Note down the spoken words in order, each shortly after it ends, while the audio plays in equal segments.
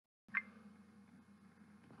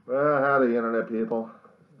Well, howdy, Internet people.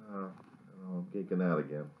 I'm geeking out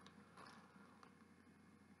again.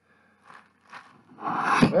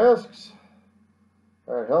 Masks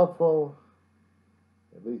are helpful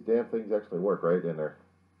if these damn things actually work right and they're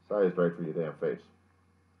sized right for your damn face.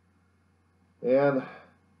 And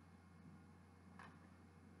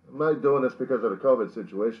I'm not doing this because of the COVID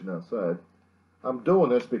situation outside. I'm doing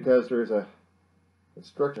this because there's a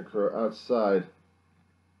construction crew outside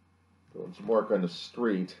doing some work on the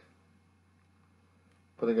street,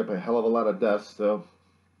 putting up a hell of a lot of dust, so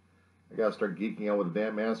I gotta start geeking out with a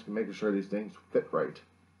damn mask and making sure these things fit right.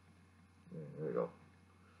 There you go.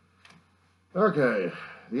 Okay,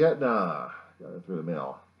 the Aetna. Got it through the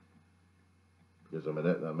mail. Because I'm an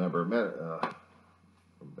Aetna member of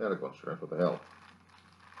medical insurance. What the hell?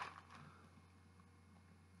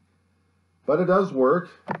 But it does work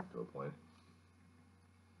to a point.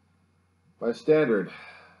 By standard,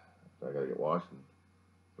 I gotta get washed and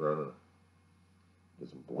thrown in. Get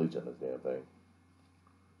some bleach on this damn thing.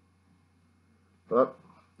 But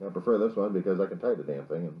I prefer this one because I can tie the damn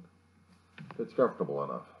thing and it's comfortable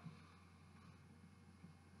enough.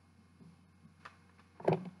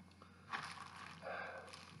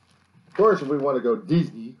 Of course, if we want to go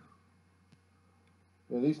Disney,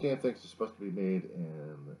 these damn things are supposed to be made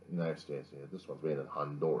in the United States. Yeah, this one's made in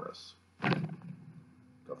Honduras.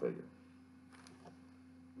 Go figure.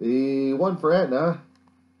 The one for Aetna,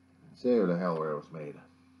 say where the hell where it was made.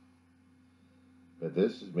 But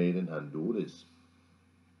this is made in Honduras.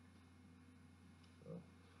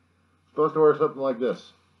 Supposed to wear something like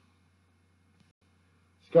this.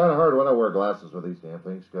 It's kind of hard when I wear glasses with these damn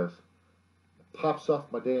things because it pops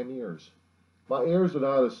off my damn ears. My ears are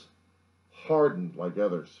not as hardened like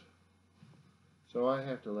others. So I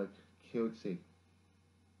have to look cutesy.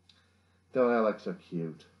 Don't I look so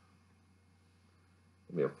cute?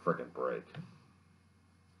 Give me a frickin' break.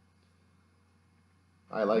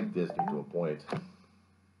 I like Disney to a point.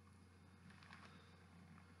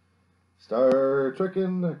 Star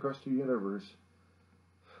Trekking across the universe.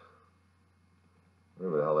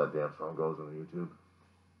 Wherever the hell that damn song goes on YouTube.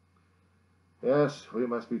 Yes, we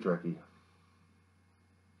must be Trekkie.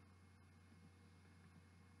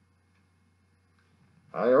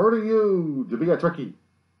 I order you to be a Trekkie.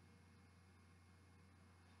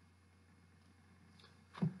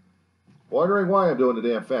 Wondering why I'm doing the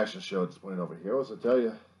damn fashion show at this point over here. I'll tell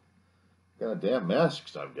you, what kind of damn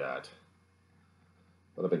masks I've got.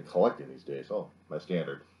 What I've been collecting these days. Oh, my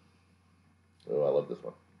standard. Oh, I love this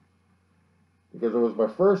one. Because it was my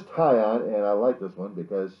first tie-on, and I like this one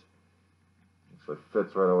because it actually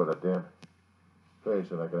fits right over that damn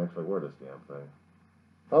face, and I can actually wear this damn thing.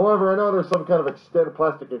 However, I know there's some kind of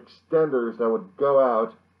plastic extenders that would go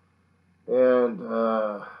out and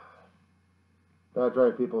not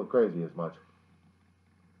drive people crazy as much.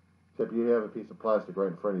 Except you have a piece of plastic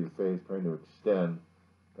right in front of your face trying to extend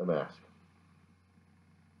the mask.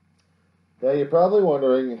 Now you're probably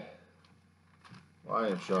wondering why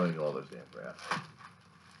I'm showing you all this damn crap.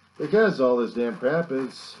 Because all this damn crap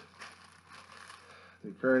is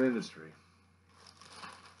the current industry.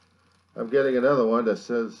 I'm getting another one that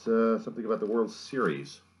says something about the World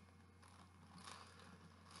Series.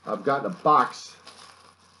 I've gotten a box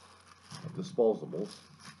of disposables.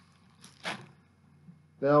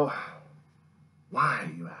 Now,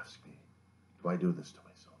 why, you ask me, do I do this to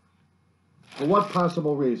myself? For what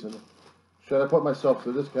possible reason should I put myself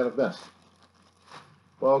through this kind of mess?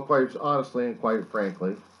 Well, quite honestly and quite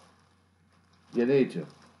frankly, you need to.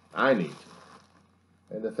 I need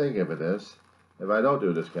to. And the thing of it is, if I don't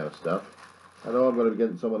do this kind of stuff, I know I'm going to be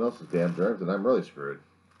getting someone else's damn germs, and I'm really screwed.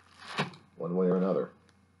 One way or another.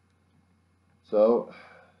 So,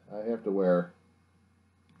 I have to wear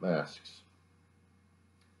masks.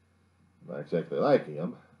 I'm not exactly liking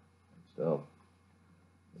them. Still,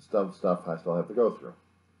 some stuff I still have to go through.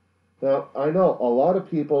 Now, I know a lot of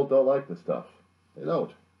people don't like this stuff. They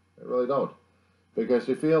don't. They really don't. Because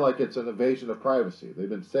they feel like it's an invasion of privacy. They've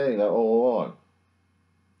been saying that all along.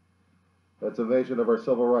 That's an invasion of our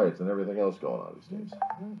civil rights and everything else going on these days.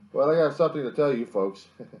 Well, I got something to tell you folks.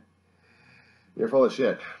 You're full of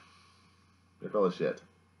shit. You're full of shit.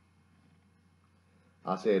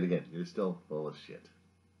 I'll say it again. You're still full of shit.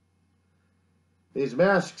 These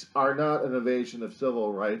masks are not an invasion of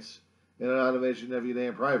civil rights and not an invasion of your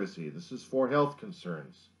damn privacy. This is for health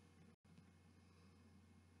concerns.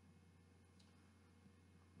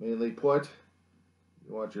 Mainly put,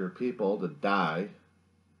 you want your people to die.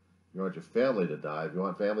 You want your family to die. If you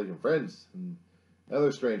want family and friends and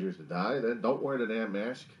other strangers to die, then don't wear the damn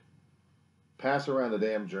mask. Pass around the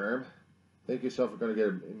damn germ. Think yourself are going to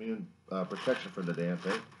get immune protection from the damn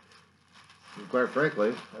thing. And quite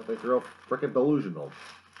frankly, I think they're all freaking delusional.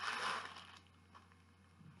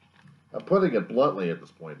 I'm putting it bluntly at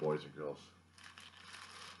this point, boys and girls.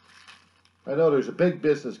 I know there's a big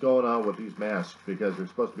business going on with these masks because they're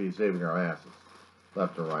supposed to be saving our asses,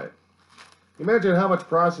 left and right. Imagine how much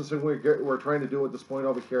processing we're trying to do at this point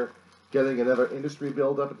over here, getting another industry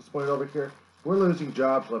build up at this point over here. We're losing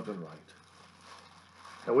jobs left and right.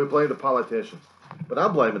 And we blame the politicians. But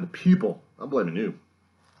I'm blaming the people. I'm blaming you.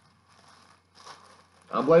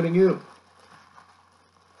 I'm blaming you.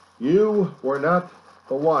 You were not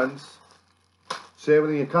the ones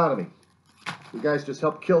saving the economy. You guys just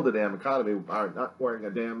helped kill the damn economy by not wearing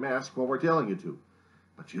a damn mask when we're telling you to.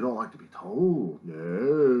 But you don't like to be told.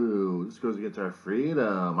 No, this goes against our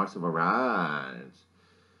freedom, our civil rights.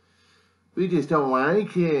 We just don't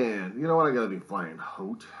like it. You know what? I gotta be flying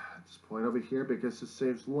hoot at this point over here because this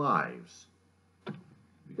saves lives. If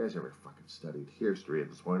you guys ever fucking studied history at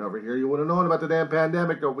this point over here, you would have known about the damn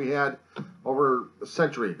pandemic that we had over a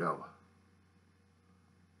century ago.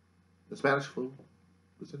 The Spanish flu.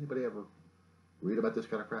 Does anybody ever read about this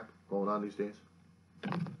kind of crap going on these days?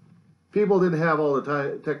 People didn't have all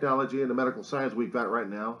the technology and the medical science we've got right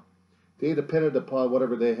now. They depended upon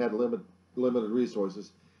whatever they had limited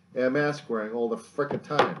resources and mask wearing all the frickin'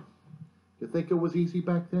 time. You think it was easy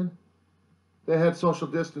back then? They had social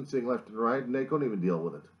distancing left and right, and they couldn't even deal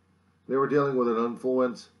with it. They were dealing with an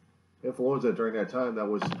influenza during that time that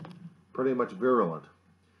was pretty much virulent.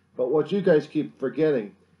 But what you guys keep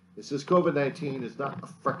forgetting is this COVID-19 is not a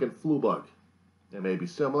frickin' flu bug. It may be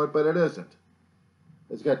similar, but it isn't.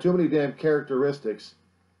 It's got too many damn characteristics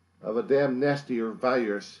of a damn nastier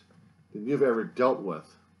virus than you've ever dealt with,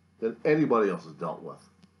 than anybody else has dealt with.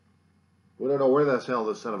 We don't know where the hell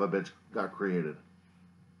this son of a bitch got created.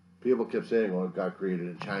 People kept saying, well, it got created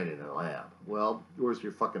in China in a lab. Well, where's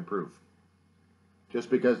your fucking proof? Just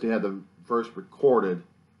because they had the first recorded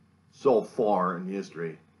so far in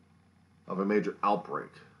history of a major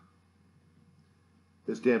outbreak.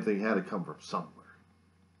 This damn thing had to come from somewhere.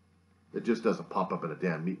 It just doesn't pop up in a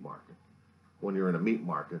damn meat market. When you're in a meat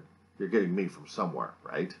market, you're getting meat from somewhere,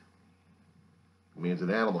 right? It means an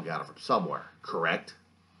animal got it from somewhere, correct?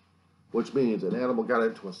 Which means an animal got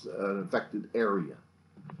into an infected area.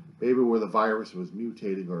 Maybe where the virus was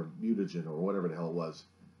mutating or mutagen or whatever the hell it was,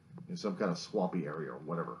 in some kind of swampy area or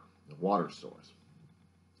whatever, a water source.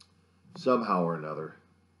 Somehow or another,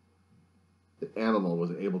 the animal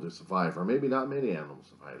was able to survive, or maybe not many animals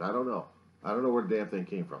survived. I don't know. I don't know where the damn thing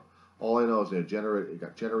came from. All I know is it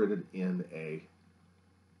got generated in a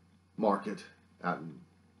market out in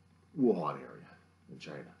Wuhan area in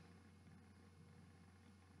China.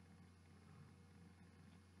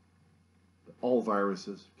 But all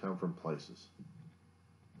viruses come from places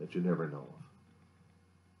that you never know of.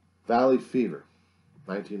 Valley fever,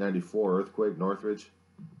 1994 earthquake, Northridge.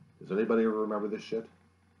 Does anybody ever remember this shit?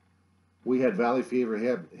 We had valley fever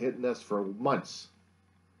hitting us for months.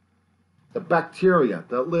 The bacteria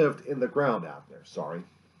that lived in the ground out there, sorry.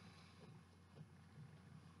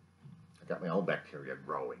 I got my own bacteria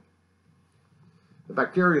growing. The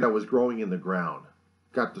bacteria that was growing in the ground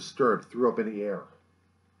got disturbed, threw up in the air.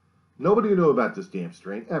 Nobody knew about this damn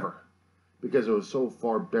strain, ever, because it was so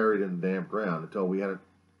far buried in the damn ground until we had a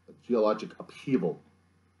geologic upheaval.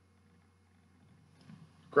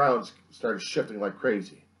 Grounds started shifting like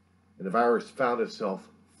crazy, and the virus found itself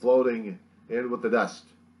floating in with the dust.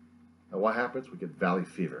 And what happens? We get valley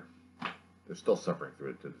fever. They're still suffering through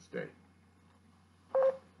it to this day.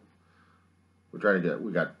 We're trying to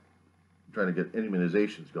get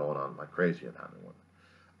immunizations going on like crazy and everyone.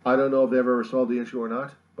 I don't know if they ever solved the issue or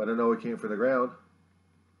not, but I know it came from the ground.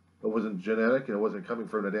 It wasn't genetic, and it wasn't coming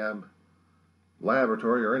from the damn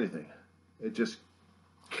laboratory or anything. It just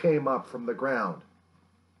came up from the ground.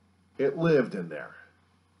 It lived in there.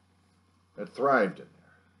 It thrived in there.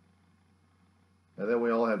 And then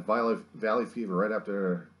we all had valley fever right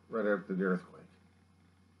after the earthquake.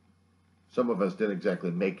 Some of us didn't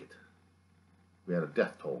exactly make it. We had a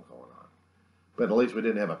death toll going on. But at least we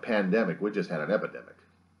didn't have a pandemic. We just had an epidemic.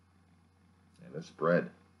 And it spread.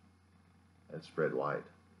 It spread wide.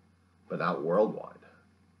 But not worldwide.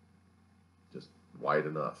 Just wide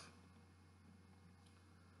enough.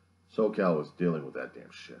 SoCal was dealing with that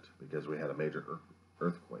damn shit because we had a major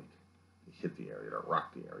earthquake. It hit the area, it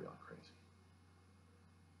rocked the area all crazy.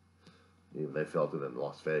 Even they felt it in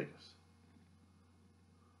Las Vegas.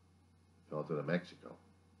 Felt it in Mexico.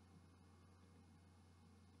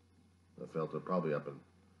 They felt it probably up in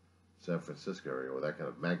San Francisco area where that kind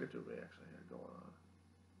of magnitude we actually had going on.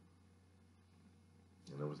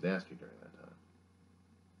 And it was nasty during that time.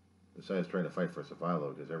 Besides trying to fight for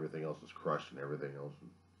survival because everything else was crushed and everything else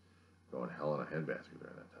was Going hell in a handbasket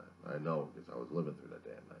during that time. I know because I was living through that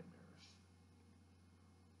damn nightmares.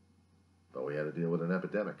 But we had to deal with an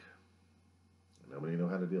epidemic. And nobody knew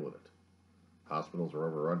how to deal with it. Hospitals were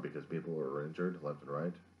overrun because people were injured left and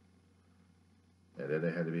right. And then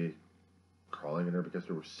they had to be crawling in there because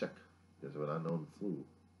they were sick because of an unknown flu,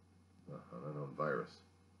 an unknown virus.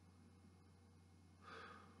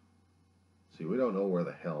 See, we don't know where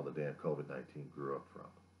the hell the damn COVID-19 grew up from.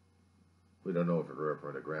 We don't know if it grew up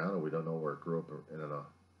from the ground, or we don't know where it grew up in a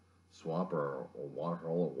swamp or a water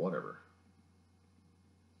hole or whatever.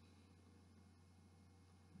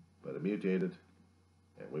 But it mutated,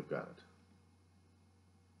 and we've got it.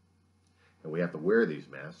 And we have to wear these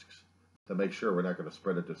masks to make sure we're not going to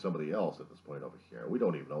spread it to somebody else at this point over here. We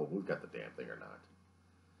don't even know if we've got the damn thing or not.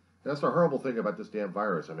 And that's the horrible thing about this damn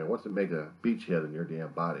virus. I mean, once it makes a beachhead in your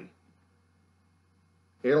damn body,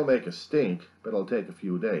 it'll make a stink, but it'll take a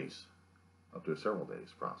few days, up to several days,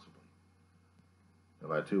 possibly. In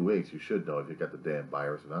about 2 weeks, you should know if you got the damn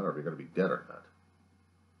virus or not, or if you're going to be dead or not.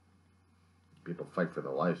 People fight for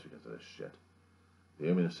their lives because of this shit. The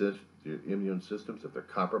immune systems, if they're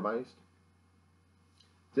compromised,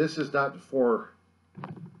 this is not for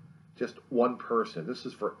just one person. This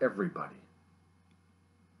is for everybody.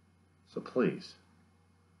 So please,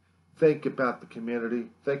 think about the community.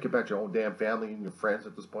 Think about your own damn family and your friends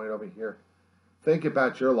at this point over here. Think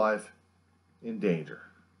about your life in danger.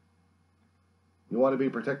 You want to be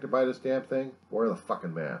protected by this damn thing? Wear the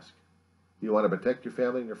fucking mask. You want to protect your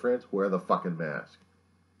family and your friends? Wear the fucking mask.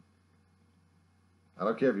 I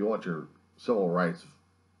don't care if you want your civil rights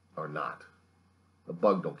or not. The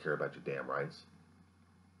bug don't care about your damn rights.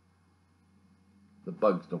 The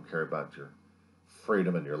bugs don't care about your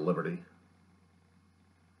freedom and your liberty.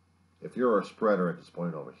 If you're a spreader at this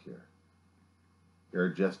point over here, you're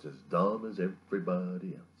just as dumb as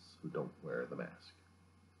everybody else who don't wear the mask.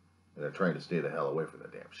 And they're trying to stay the hell away from the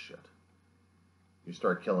damn shit. You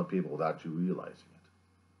start killing people without you realizing it.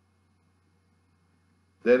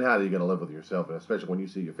 Then how are you going to live with yourself, and especially when you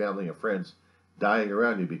see your family and friends dying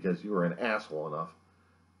around you because you were an asshole enough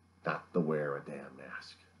not to wear a damn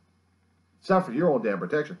mask? It's not for your own damn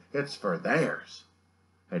protection. It's for theirs.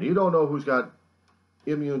 And you don't know who's got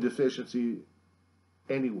immune deficiency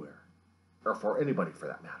anywhere, or for anybody for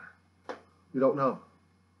that matter. You don't know.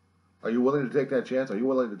 Are you willing to take that chance? Are you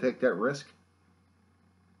willing to take that risk?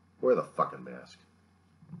 Wear the fucking mask.